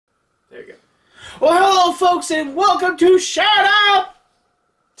There you go. Well, hello, folks, and welcome to Shout Out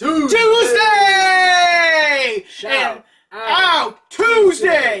Tuesday! Shout Out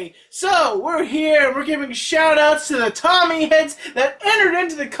Tuesday! So, we're here, and we're giving shout-outs to the TommyHeads that entered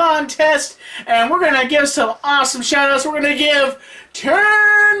into the contest, and we're going to give some awesome shout-outs. We're going to give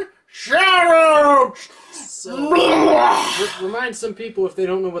 10 shout-outs! So, remind some people if they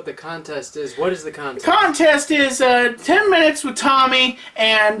don't know what the contest is. What is the contest? Contest is 10 minutes with Tommy,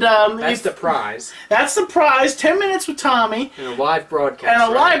 and that's the prize. That's the prize. 10 minutes with Tommy, and a live broadcast. And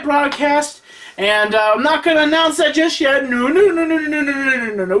a live broadcast. And I'm not going to announce that just yet.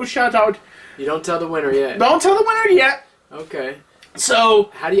 No shout out. You don't tell the winner yet. Don't tell the winner yet. Okay. So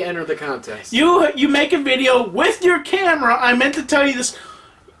how do you enter the contest? You make a video with your camera. I meant to tell you this.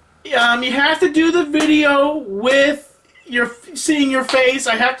 You have to do the video with seeing your face.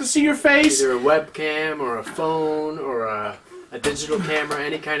 I have to see your face. Either a webcam or a phone or a digital camera,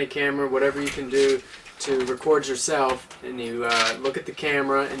 any kind of camera, whatever you can do to record yourself. And you look at the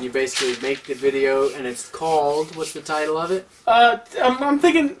camera and you basically make the video. And it's called, what's the title of it? I'm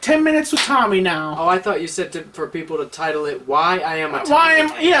thinking 10 minutes with Tommy now. Oh, I thought you said for people to title it "Why I Am a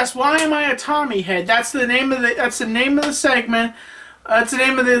Tommyhead." Yes, Why Am I a Tommyhead? That's the name of the segment. That's the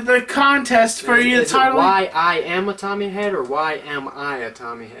name of the contest for you to title. Why I Am a Tommyhead or Why Am I a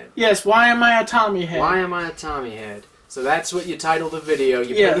Tommyhead? Yes, Why Am I a Tommyhead? Why Am I a Tommyhead? So that's what you title the video.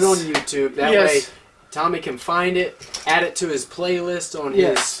 You put it on YouTube. That way Tommy can find it, add it to his playlist on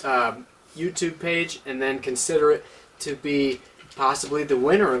his YouTube page, and then consider it to be possibly the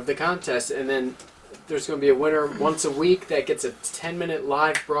winner of the contest. And then there's going to be a winner once a week that gets a 10-minute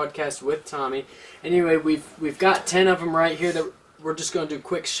live broadcast with Tommy. Anyway, we've got 10 of them right here that we're just going to do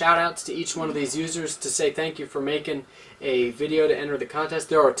quick shout-outs to each one of these users to say thank you for making a video to enter the contest.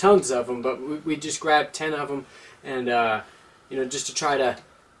 There are tons of them, but we just grabbed 10 of them, and you know, just to try to,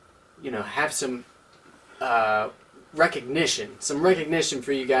 you know, have some recognition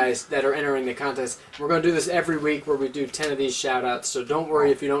for you guys that are entering the contest. We're going to do this every week where we do 10 of these shout-outs, so don't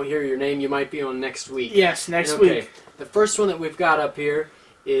worry if you don't hear your name. You might be on next week. Yes, next week. The first one that we've got up here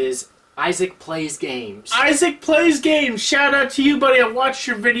is Isaac Plays Games. Isaac Plays Games. Shout out to you, buddy. I watched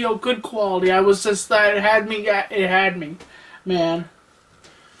your video. Good quality. I was just it had me, man.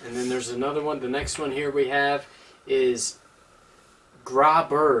 And then there's another one. The next one here we have is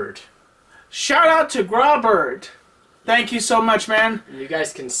Grawbird. Shout out to Grawbird. Thank you so much, man. And you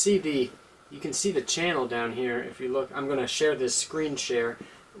guys can see the channel down here if you look. I'm going to share this screen share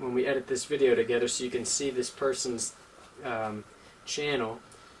when we edit this video together so you can see this person's channel.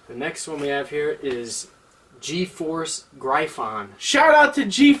 The next one we have here is GeForce Gryphon. Shout out to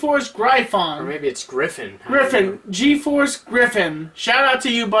GeForce Gryphon. Or maybe it's Griffin. Griffin. GeForce Griffin. Shout out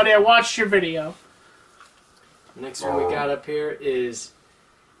to you, buddy. I watched your video. The next one we got up here is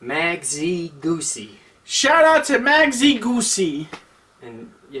Magzy Goosey. Shout out to Magzy Goosey.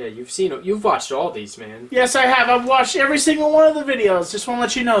 And yeah, you've watched all these, man. Yes, I have. I've watched every single one of the videos. Just want to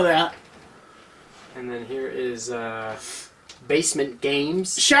let you know that. And then here is Basement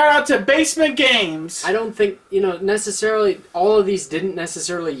Games. Shout out to Basement Games. I don't think, you know, necessarily, all of these didn't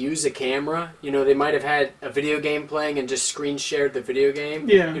necessarily use a camera. You know, they might have had a video game playing and just screen shared the video game.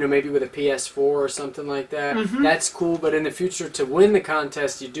 Yeah. You know, maybe with a PS4 or something like that. That's cool, but in the future, to win the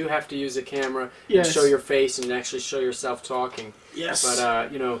contest, you do have to use a camera and show your face and actually show yourself talking. Yes.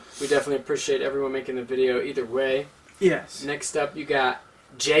 But, you know, we definitely appreciate everyone making the video either way. Yes. Next up, you got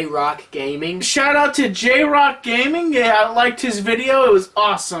J-Rock Gaming. Shout out to J-Rock Gaming. Yeah, I liked his video. It was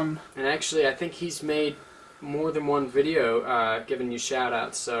awesome. And actually, I think he's made more than one video giving you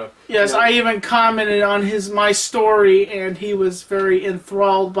shout-outs. So yes, you know, I even commented on my story, and he was very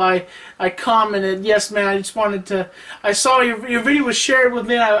enthralled by. I commented, "Yes, man. I just wanted to. I saw your video was shared with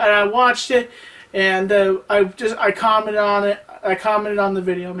me, and I watched it, and I commented on it. I commented on the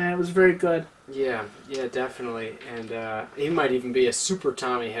video, man. It was very good." Yeah, definitely. And he might even be a super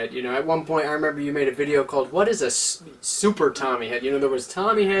Tommyhead. You know, at one point I remember you made a video called "What is a super Tommyhead?" You know, there was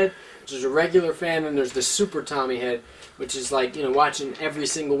Tommyhead, which is a regular fan, and there's the super Tommyhead, which is like, you know, watching every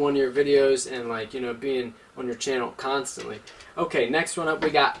single one of your videos and, like, you know, being on your channel constantly. Okay, next one up we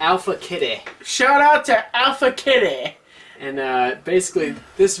got Alpha Kitty. Shout out to Alpha Kitty. And basically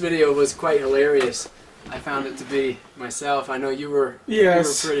this video was quite hilarious. I found it to be myself. I know you were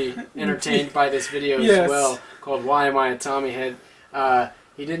pretty entertained by this video as well, called "Why Am I a Tommyhead?"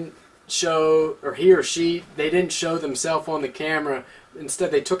 He didn't show, or he or she, they didn't show themselves on the camera. Instead,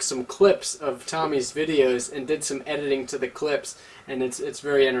 they took some clips of Tommy's videos and did some editing to the clips, and it's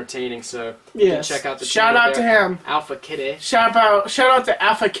very entertaining. So you can check out the shout out to him, Alpha Kitty. Shout out to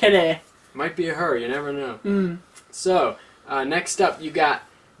Alpha Kitty. Might be a her. You never know. So next up, you got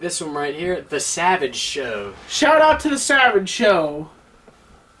this one right here, The Savage Show. Shout out to The Savage Show.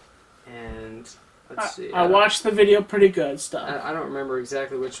 And let's see. I watched the video, pretty good stuff. I don't remember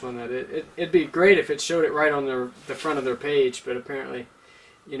exactly which one that is. It'd be great if it showed it right on the front of their page, but apparently,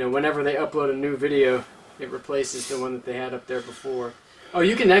 you know, whenever they upload a new video, it replaces the one that they had up there before. Oh,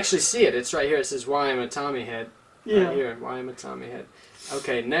 you can actually see it. It's right here. It says, "Why I'm a TommyHead." Yeah. Right here, "Why I'm a TommyHead."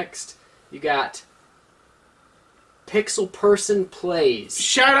 Okay, next you got Pixel Person Plays.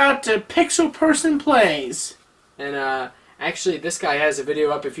 Shout out to Pixel Person Plays. And actually, this guy has a video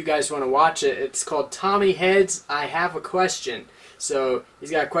up if you guys want to watch it. It's called TommyHeads, I Have a Question. So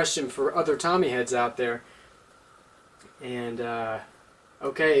he's got a question for other TommyHeads out there. And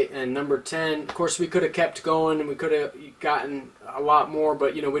okay, and number 10, of course we could have kept going and we could have gotten a lot more,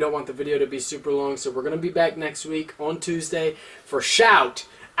 but you know, we don't want the video to be super long, so we're going to be back next week on Tuesday for Shout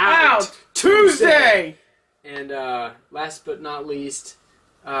Out Tuesday! And last but not least,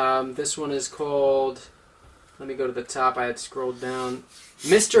 this one is called, let me go to the top, I had scrolled down,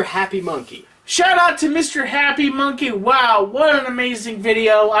 Mr. Happy Monkey. Shout out to Mr. Happy Monkey. Wow, what an amazing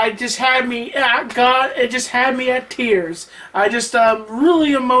video. It just had me at tears. I just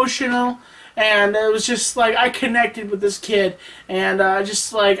really emotional, and it was just like I connected with this kid, and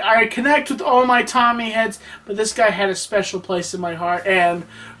just like I connect with all my TommyHeads, but this guy had a special place in my heart, and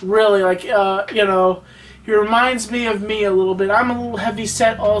really, like, you know, he reminds me of me a little bit. I'm a little heavy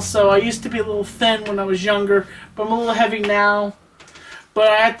set also. I used to be a little thin when I was younger, but I'm a little heavy now. But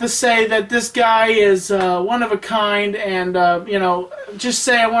I have to say that this guy is one of a kind, and, you know, just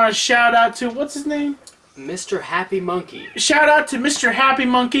say I want to shout out to, what's his name? Mr. Happy Monkey. Shout out to Mr. Happy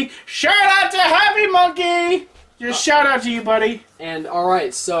Monkey. Shout out to Happy Monkey! Just shout out to you, buddy. And,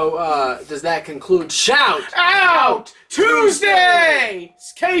 alright, so, does that conclude Shout Out Tuesday!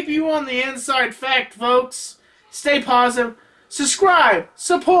 Keep you on the inside fact, folks. Stay positive. Subscribe.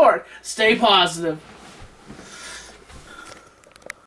 Support. Stay positive.